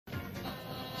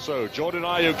So Jordan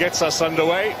Ayew gets us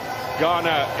underway.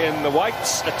 Ghana in the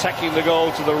whites, attacking the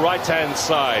goal to the right-hand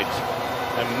side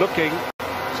and looking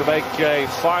to make a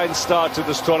fine start to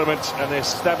this tournament and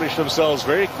establish themselves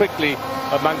very quickly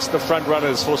amongst the front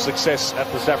runners for success at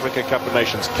the South Africa Cup of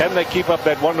Nations. Can they keep up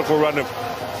that wonderful run of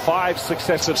 5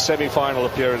 successive semi-final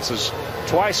appearances,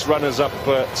 twice runners-up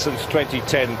since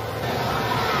 2010?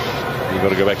 You've got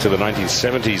to go back to the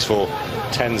 1970s for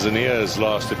Tanzania's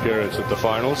last appearance at the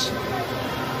finals.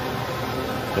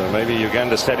 So maybe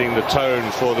Uganda setting the tone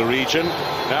for the region.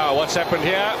 Now, what's happened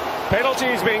here?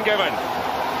 Penalties being given.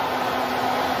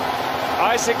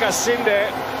 Isaac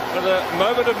Asinde, with a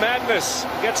moment of madness,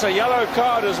 gets a yellow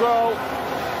card as well.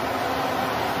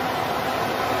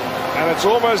 And it's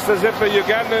almost as if the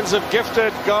Ugandans have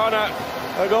gifted Ghana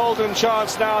a golden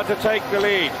chance now to take the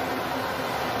lead.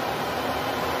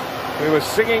 We were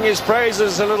singing his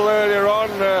praises a little earlier on,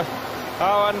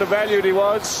 how undervalued he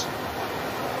was.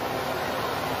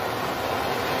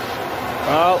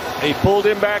 Well, he pulled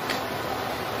him back.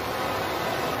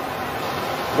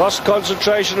 Lost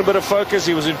concentration, a bit of focus.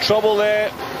 He was in trouble there.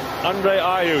 Andre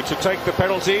Ayew to take the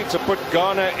penalty to put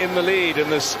Ghana in the lead in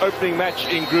this opening match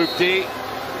in Group D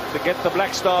to get the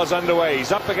Black Stars underway.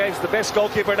 He's up against the best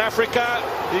goalkeeper in Africa.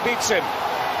 He beats him.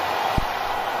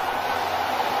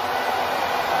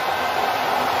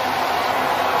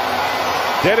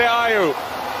 Dede Ayew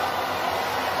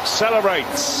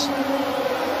celebrates.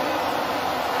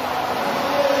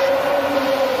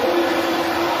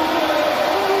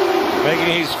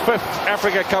 Making his 5th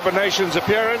Africa Cup of Nations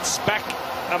appearance, back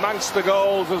amongst the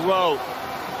goals as well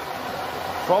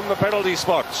from the penalty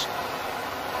spot.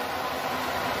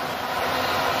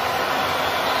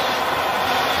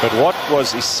 But what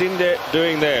was Isinde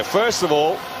doing there? First of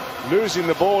all, losing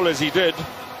the ball as he did,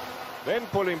 then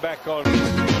pulling back on